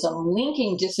mechanism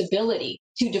linking disability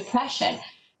to depression,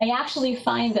 I actually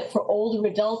find that for older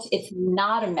adults, it's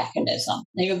not a mechanism.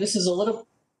 Now, this is a little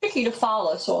tricky to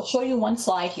follow, so I'll show you one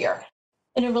slide here.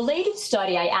 In a related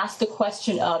study, I asked the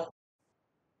question of,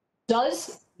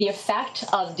 does the effect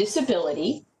of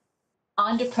disability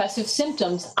on depressive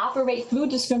symptoms operate through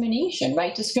discrimination,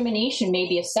 right? Discrimination may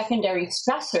be a secondary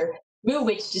stressor through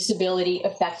which disability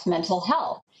affects mental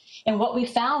health. And what we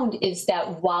found is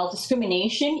that while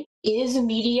discrimination is a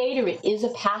mediator, it is a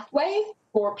pathway,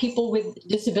 for people with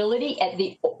disability at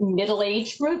the middle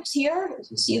age groups here.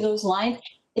 As you see those lines,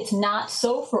 it's not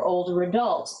so for older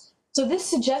adults. So this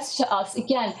suggests to us,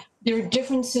 again, there are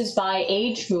differences by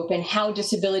age group and how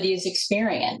disability is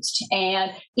experienced.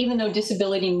 And even though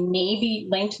disability may be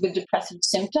linked with depressive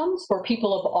symptoms for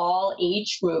people of all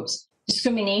age groups,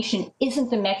 discrimination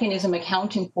isn't the mechanism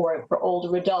accounting for it for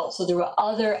older adults. So there are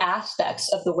other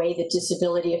aspects of the way that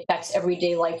disability affects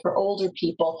everyday life for older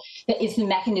people that is the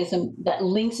mechanism that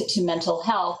links it to mental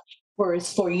health.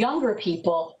 Whereas for younger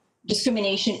people,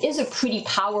 discrimination is a pretty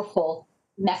powerful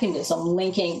mechanism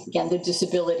linking, again, the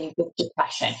disability with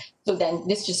depression. So then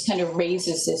this just kind of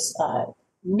raises this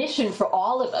mission for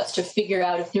all of us to figure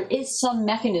out if there is some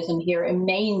mechanism here. It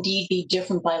may indeed be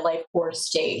different by life course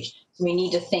stage. So we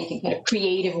need to think in kind of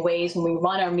creative ways when we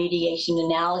run our mediation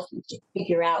analysis to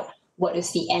figure out what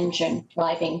is the engine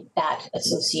driving that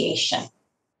association.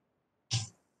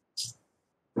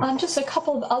 Just a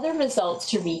couple of other results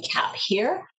to recap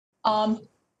here.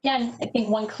 Again, I think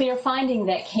one clear finding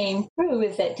that came through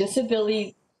is that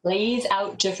disability plays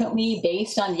out differently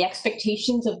based on the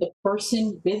expectations of the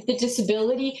person with the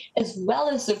disability, as well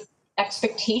as the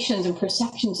expectations and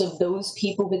perceptions of those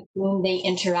people with whom they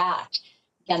interact.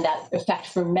 Again, that effect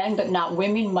for men, but not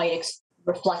women, might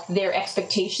reflect their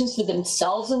expectations for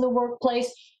themselves in the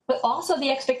workplace, but also the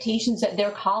expectations that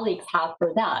their colleagues have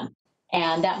for them.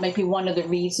 And that might be one of the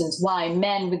reasons why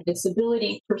men with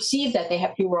disability perceive that they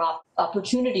have fewer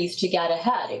opportunities to get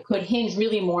ahead. It could hinge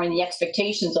really more on the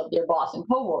expectations of their boss and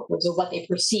coworkers of what they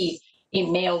perceive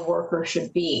a male worker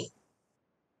should be.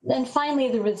 Then finally,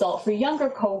 the result for younger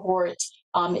cohorts,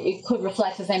 it could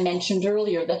reflect, as I mentioned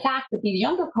earlier, the fact that these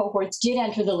younger cohorts did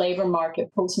enter the labor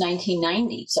market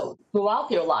post-1990. So throughout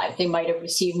their lives, they might have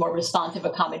received more responsive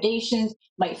accommodations,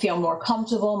 might feel more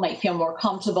comfortable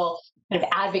kind of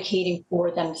advocating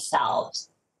for themselves.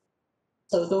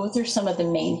 So those are some of the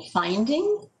main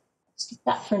findings. Let's keep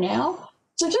that for now.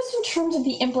 So just in terms of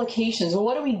the implications,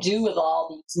 what do we do with all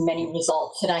these many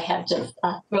results that I have just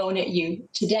thrown at you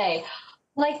today?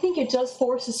 Well, I think it does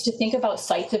force us to think about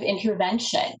sites of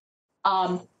intervention.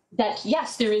 That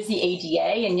yes, there is the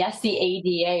ADA, and yes, the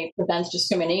ADA prevents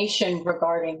discrimination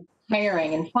regarding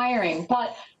hiring and firing,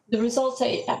 but the results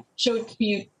I showed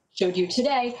you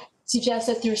today suggest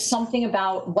that there's something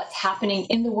about what's happening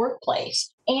in the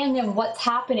workplace and then what's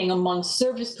happening among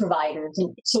service providers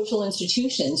and social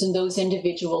institutions and those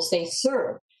individuals they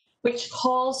serve, which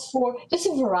calls for just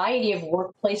a variety of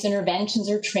workplace interventions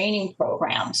or training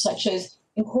programs, such as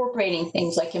incorporating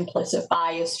things like implicit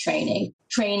bias training,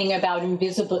 training about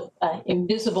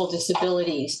invisible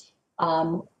disabilities,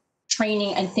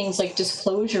 training and things like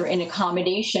disclosure and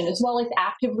accommodation, as well as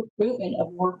active recruitment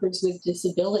of workers with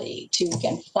disability to,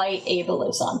 again, fight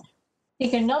ableism. I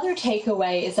think another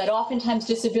takeaway is that oftentimes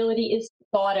disability is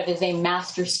thought of as a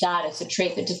master status, a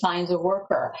trait that defines a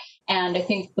worker. And I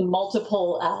think the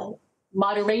multiple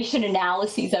moderation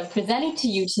analyses I've presented to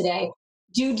you today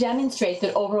do demonstrate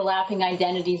that overlapping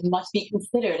identities must be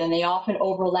considered, and they often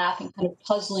overlap in kind of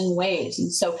puzzling ways.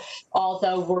 And so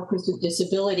although workers with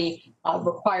disability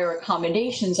require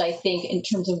accommodations, I think in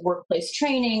terms of workplace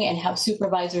training and how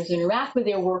supervisors interact with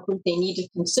their workers, they need to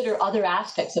consider other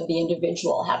aspects of the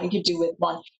individual having to do with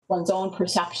one's own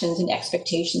perceptions and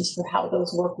expectations for how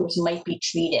those workers might be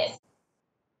treated.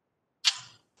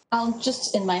 I'll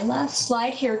just, in my last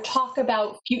slide here, talk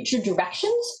about future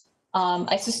directions.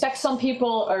 I suspect some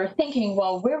people are thinking,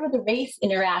 well, where were the race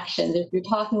interactions? If you're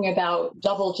talking about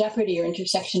double jeopardy or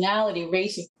intersectionality,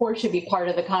 race, of course, should be part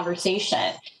of the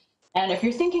conversation. And if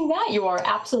you're thinking that, you are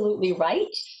absolutely right.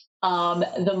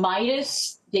 The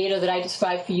MIDUS data that I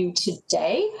described for you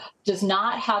today does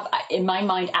not have, in my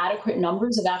mind, adequate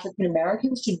numbers of African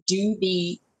Americans to do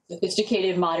the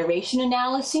sophisticated moderation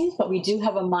analyses, but we do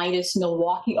have a MIDUS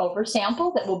Milwaukee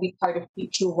oversample that will be part of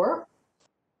future work.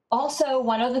 Also,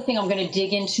 one other thing I'm going to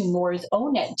dig into more is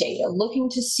ONET data, looking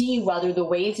to see whether the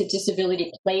ways that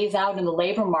disability plays out in the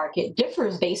labor market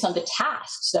differs based on the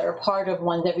tasks that are part of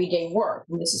one's everyday work.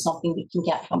 And this is something we can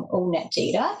get from ONET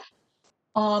data.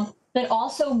 But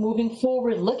also moving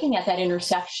forward, looking at that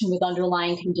intersection with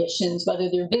underlying conditions, whether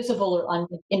they're visible or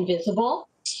invisible.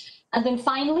 And then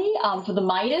finally, for the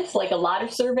MIDUS, like a lot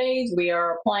of surveys, we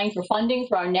are applying for funding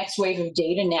for our next wave of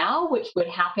data now, which would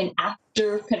happen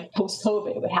after kind of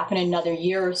post-COVID. It would happen in another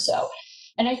year or so.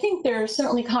 And I think there's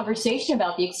certainly conversation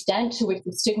about the extent to which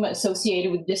the stigma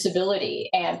associated with disability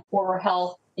and poor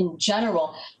health in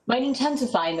general might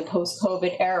intensify in the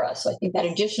post-COVID era. So I think that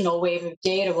additional wave of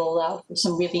data will allow for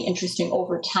some really interesting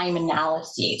over-time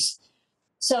analyses.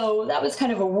 So that was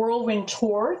kind of a whirlwind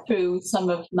tour through some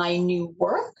of my new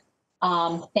work.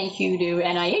 Thank you to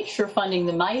NIH for funding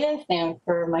the MIDUS and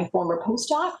for my former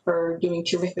postdoc for doing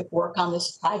terrific work on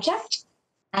this project.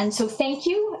 And so thank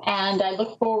you, and I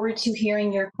look forward to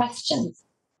hearing your questions.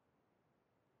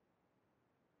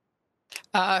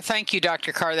 Thank you,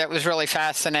 Dr. Carr. That was really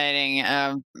fascinating.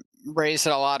 Raised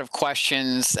a lot of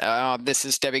questions. This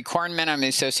is Debbie Kornman. I'm the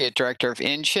Associate Director of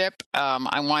InCHIP.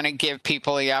 I want to give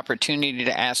people the opportunity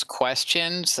to ask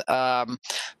questions. A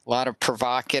lot of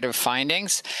provocative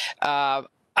findings.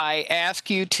 I ask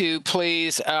you to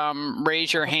please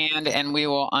raise your hand and we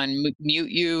will unmute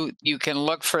you. You can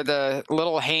look for the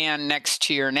little hand next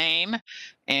to your name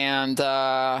and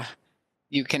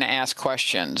you can ask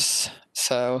questions.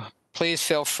 So please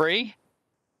feel free.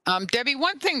 Debbie,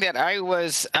 one thing that I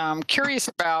was curious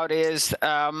about is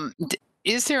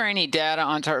there any data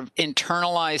on sort of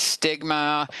internalized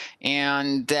stigma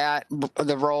and that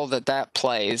the role that that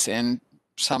plays in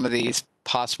some of these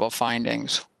possible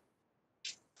findings?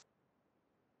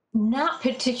 Not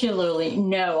particularly,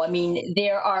 no. I mean,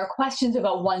 there are questions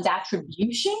about one's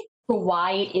attribution for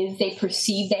why it is they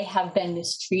perceive they have been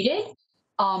mistreated,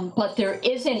 but there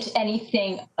isn't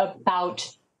anything about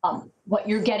what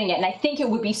you're getting at. And I think it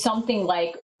would be something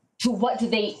like, to what do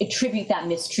they attribute that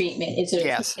mistreatment? Is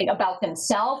it something about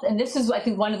themselves? And this is, I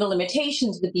think, one of the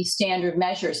limitations with these standard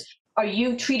measures. Are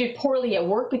you treated poorly at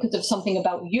work because of something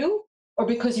about you? Or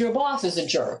because your boss is a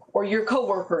jerk, or your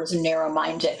coworkers are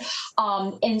narrow-minded.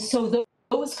 And so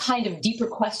those kind of deeper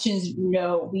questions,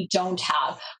 no, we don't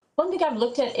have. One thing I've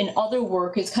looked at in other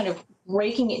work is kind of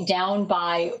breaking it down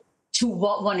to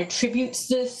what one attributes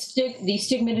the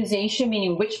stigmatization,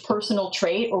 meaning which personal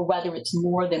trait, or whether it's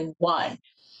more than one.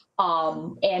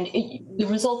 And the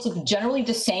results are generally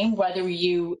the same whether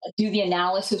you do the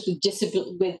analysis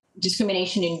with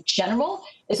discrimination in general,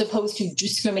 as opposed to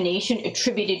discrimination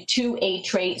attributed to a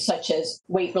trait such as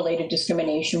weight-related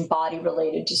discrimination,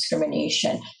 body-related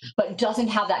discrimination, but doesn't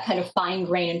have that kind of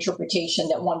fine-grained interpretation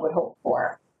that one would hope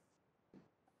for.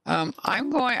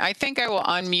 I think I will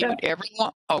unmute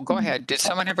everyone. Oh, go ahead. Did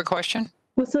someone have a question?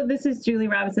 Well, so this is Julie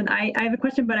Robinson. I have a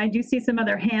question, but I do see some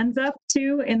other hands up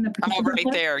too in the participant. Oh,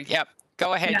 right there. Yep.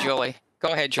 Go ahead, Julie.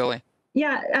 Go ahead, Julie.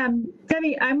 Yeah,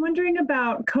 Debbie, I'm wondering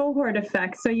about cohort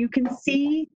effects. So you can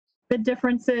see the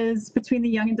differences between the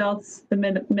young adults, the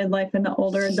midlife, and the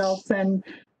older adults, and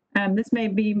this may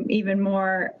be even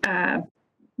more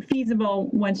feasible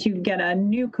once you get a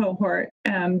new cohort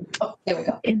there we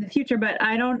go. in the future. But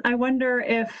I wonder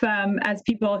if as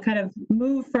people kind of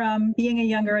move from being a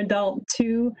younger adult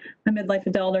to a midlife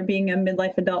adult, or being a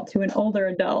midlife adult to an older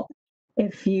adult,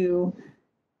 if you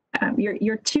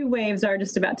your two waves are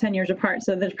just about 10 years apart,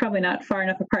 so there's probably not far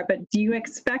enough apart, but do you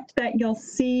expect that you'll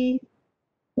see,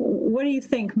 what do you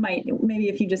think might, maybe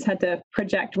if you just had to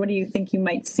project, what do you think you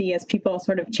might see as people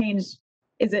sort of change?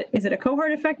 Is it a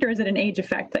cohort effect, or is it an age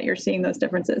effect that you're seeing those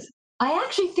differences? I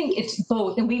actually think it's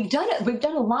both, and we've done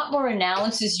a lot more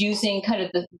analysis using kind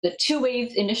of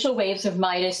the initial waves of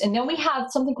MIDUS, and then we have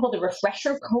something called a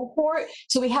refresher cohort.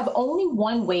 So we have only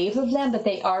one wave of them, but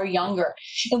they are younger,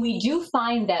 and we do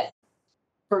find that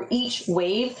for each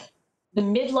wave, the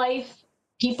midlife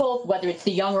people, whether it's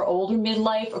the young or older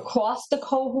midlife, across the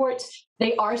cohorts,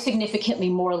 they are significantly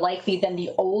more likely than the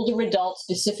older adults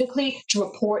specifically to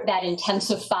report that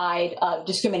intensified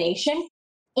discrimination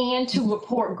and to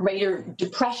report greater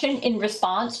depression in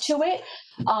response to it.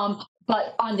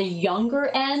 But on the younger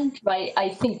end, right, I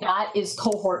think that is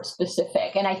cohort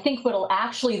specific. And I think what'll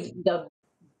actually, the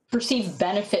perceived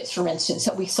benefits, for instance,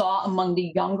 that we saw among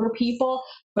the younger people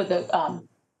for the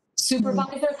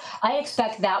supervisor, I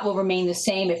expect that will remain the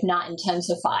same, if not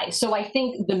intensify. So I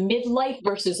think the midlife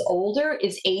versus older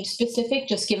is age specific,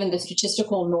 just given the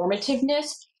statistical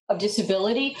normativeness of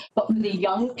disability. But for the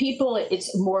young people,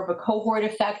 it's more of a cohort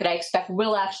effect that I expect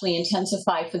will actually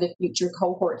intensify for the future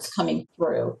cohorts coming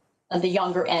through on the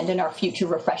younger end in our future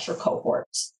refresher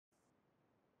cohorts.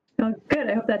 Oh, good.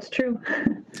 I hope that's true.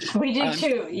 We do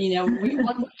too. You know,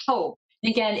 one would hope.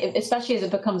 Again, especially as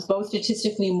it becomes both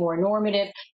statistically more normative,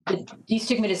 the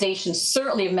destigmatization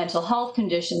certainly of mental health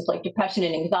conditions like depression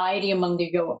and anxiety among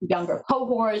the younger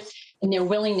cohorts, and their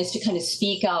willingness to kind of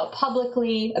speak out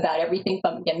publicly about everything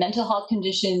from, again, mental health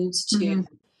conditions to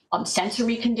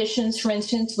sensory conditions, for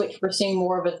instance, which we're seeing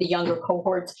more of the younger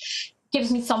cohorts,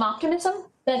 gives me some optimism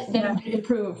that it might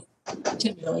improve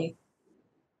continually.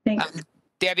 Thanks.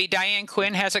 Debbie, Diane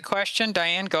Quinn has a question.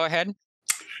 Diane, go ahead.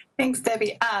 Thanks,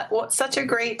 Debbie. Well, such a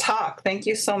great talk. Thank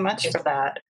you so much for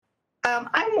that.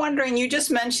 I'm wondering, you just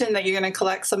mentioned that you're going to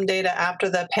collect some data after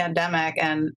the pandemic,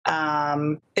 and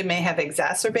it may have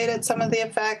exacerbated some of the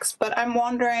effects, but I'm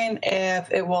wondering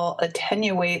if it will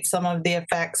attenuate some of the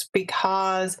effects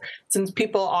because since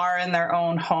people are in their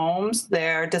own homes,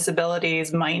 their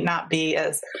disabilities might not be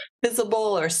as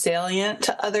visible or salient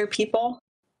to other people.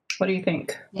 What do you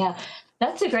think? Yeah,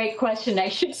 that's a great question. I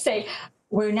should say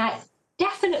we're not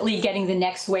definitely getting the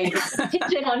next wave of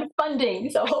contingent on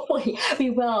funding, so hopefully we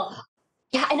will.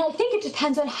 Yeah, and I think it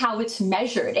depends on how it's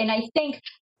measured. And I think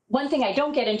one thing I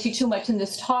don't get into too much in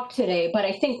this talk today, but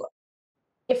I think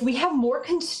if we have more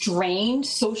constrained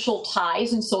social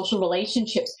ties and social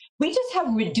relationships, we just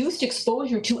have reduced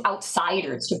exposure to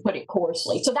outsiders, to put it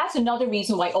coarsely. So that's another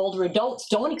reason why older adults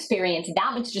don't experience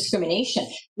that much discrimination.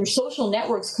 Their social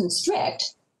networks constrict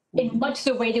in much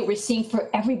the way that we're seeing for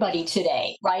everybody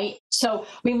today, right? So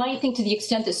we might think to the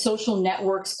extent that social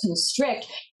networks constrict,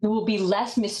 there will be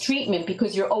less mistreatment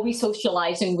because you're always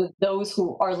socializing with those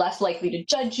who are less likely to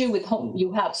judge you, with whom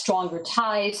you have stronger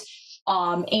ties,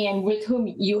 and with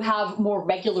whom you have more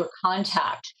regular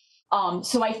contact.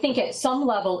 So I think at some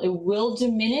level it will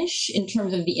diminish in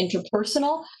terms of the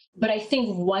interpersonal, but I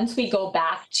think once we go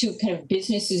back to kind of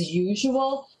business as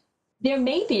usual, there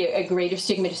may be a greater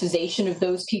stigmatization of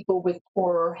those people with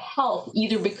poorer health,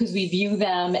 either because we view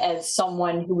them as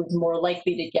someone who is more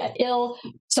likely to get ill,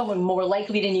 someone more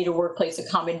likely to need a workplace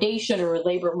accommodation or a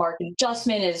labor market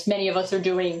adjustment, as many of us are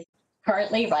doing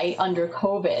currently, right, under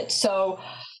COVID. So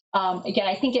again,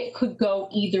 I think it could go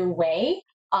either way.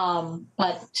 Yeah,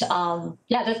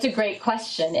 that's a great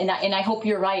question. And I hope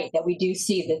you're right that we do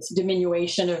see this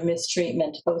diminution of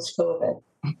mistreatment post-COVID.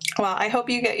 Well, I hope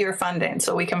you get your funding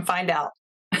so we can find out.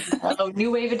 Oh,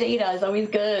 new wave of data is always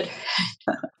good.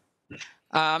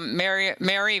 Mary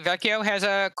Vecchio has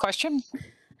a question.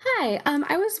 Hi,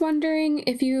 I was wondering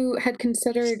if you had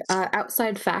considered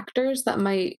outside factors that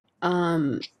might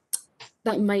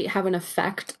have an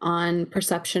effect on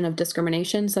perception of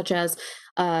discrimination, such as,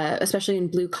 especially in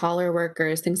blue collar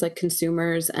workers, things like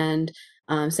consumers and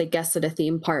say guests at a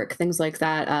theme park, things like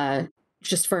that.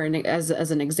 Just for as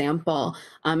an example,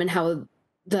 and how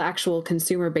the actual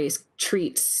consumer base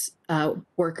treats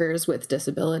workers with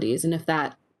disabilities, and if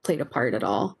that played a part at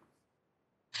all.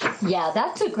 Yeah,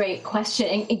 that's a great question.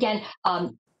 And again,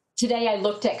 today I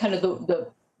looked at kind of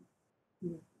the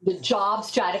job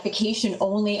stratification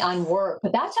only on work,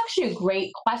 but that's actually a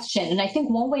great question. And I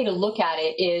think one way to look at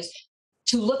it is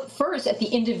to look first at the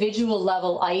individual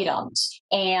level items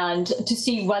and to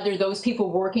see whether those people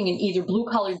working in either blue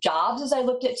collar jobs, as I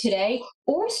looked at today,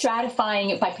 or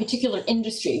stratifying it by particular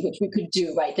industry, which we could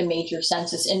do, right, the major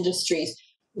census industries,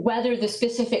 whether the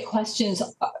specific questions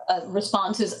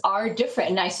responses are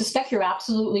different. And I suspect you're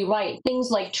absolutely right.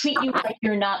 Things like treat you like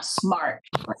you're not smart,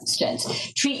 for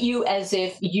instance, treat you as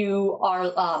if you are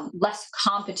less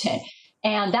competent.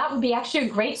 And that would be actually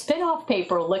a great spin-off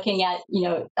paper looking at,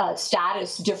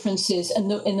 status differences in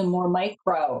the more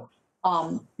micro.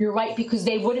 You're right, because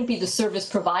they wouldn't be the service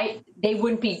provider. They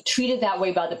wouldn't be treated that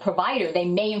way by the provider. They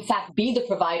may, in fact, be the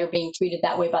provider being treated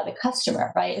that way by the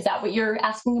customer, right? Is that what you're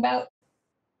asking about?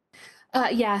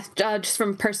 Yeah, just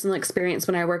from personal experience,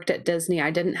 when I worked at Disney,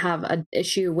 I didn't have an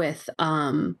issue with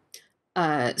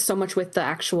so much with the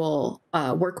actual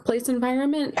workplace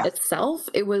environment itself.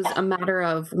 It was a matter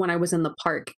of when I was in the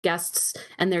park, guests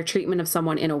and their treatment of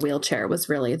someone in a wheelchair was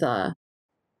really the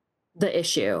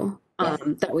issue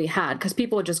that we had, because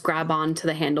people would just grab on to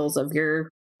the handles of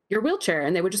your wheelchair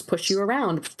and they would just push you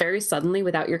around very suddenly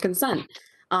without your consent.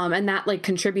 And that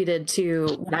contributed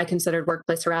to what I considered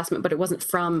workplace harassment, but it wasn't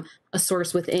from a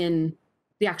source within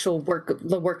the actual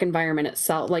work environment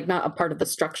itself, not a part of the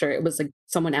structure. It was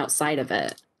someone outside of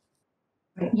it.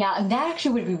 Yeah, and that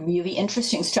actually would be really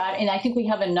interesting, and I think we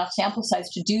have enough sample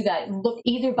size to do that. Look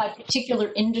either by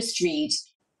particular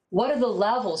industries, what are the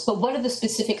levels, but what are the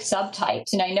specific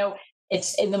subtypes? And I know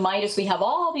it's in the MIDUS, we have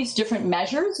all these different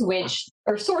measures, which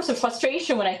are a source of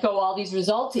frustration when I throw all these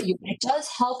results at you. But it does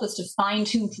help us to fine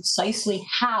tune precisely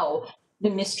how the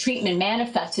mistreatment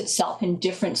manifests itself in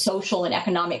different social and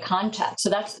economic contexts. So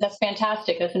that's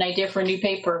fantastic. That's an idea for a new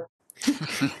paper.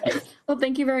 Well,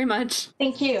 thank you very much.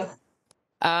 Thank you.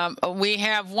 We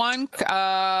have one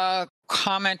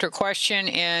comment or question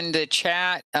in the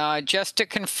chat. Just to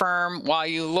confirm, while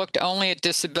you looked only at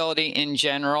disability in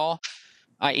general,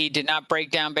 i.e. did not break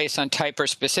down based on type or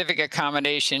specific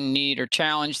accommodation, need, or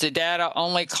challenge, the data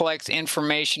only collects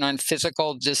information on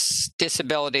physical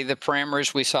disability, the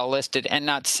parameters we saw listed, and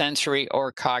not sensory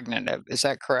or cognitive. Is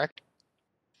that correct?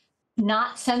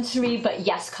 Not sensory, but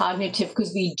yes, cognitive,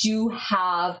 because we do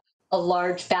have a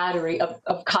large battery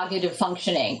of cognitive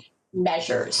functioning.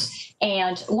 measures.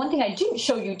 And one thing I didn't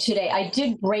show you today, I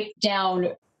did break down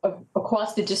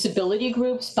across the disability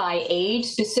groups by age,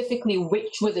 specifically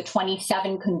which were the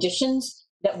 27 conditions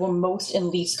that were most and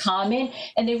least common.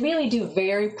 And they really do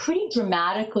vary pretty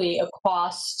dramatically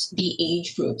across the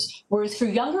age groups. Whereas for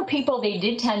younger people, they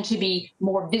did tend to be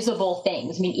more visible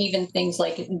things. I mean, even things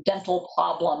like dental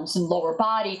problems and lower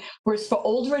body. Whereas for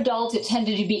older adults, it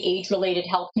tended to be age-related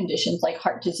health conditions like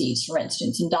heart disease, for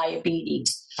instance, and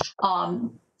diabetes.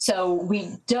 So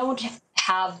we don't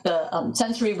have the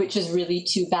sensory, which is really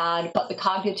too bad, but the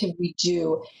cognitive we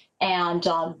do. And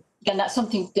again, that's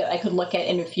something that I could look at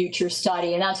in a future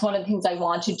study. And that's one of the things I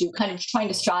want to do, kind of trying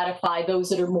to stratify those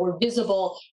that are more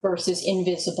visible versus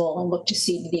invisible and look to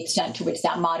see the extent to which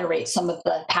that moderates some of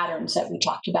the patterns that we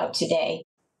talked about today.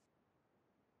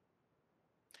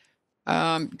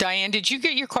 Diane, did you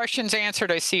get your questions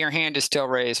answered? I see your hand is still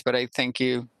raised, but I think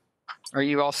are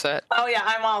you all set? Oh yeah,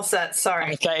 I'm all set.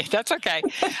 Sorry. Okay, that's okay.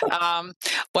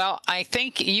 Well, I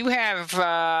think you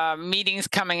have meetings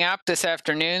coming up this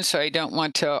afternoon, so I don't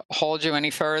want to hold you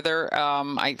any further.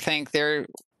 I think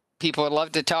people would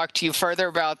love to talk to you further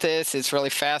about this. It's really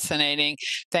fascinating.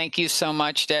 Thank you so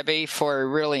much, Debbie, for a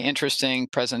really interesting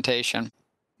presentation.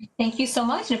 Thank you so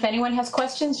much. And if anyone has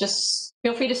questions, just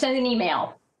feel free to send an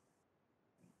email.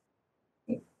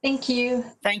 Thank you.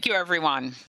 Thank you,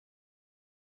 everyone.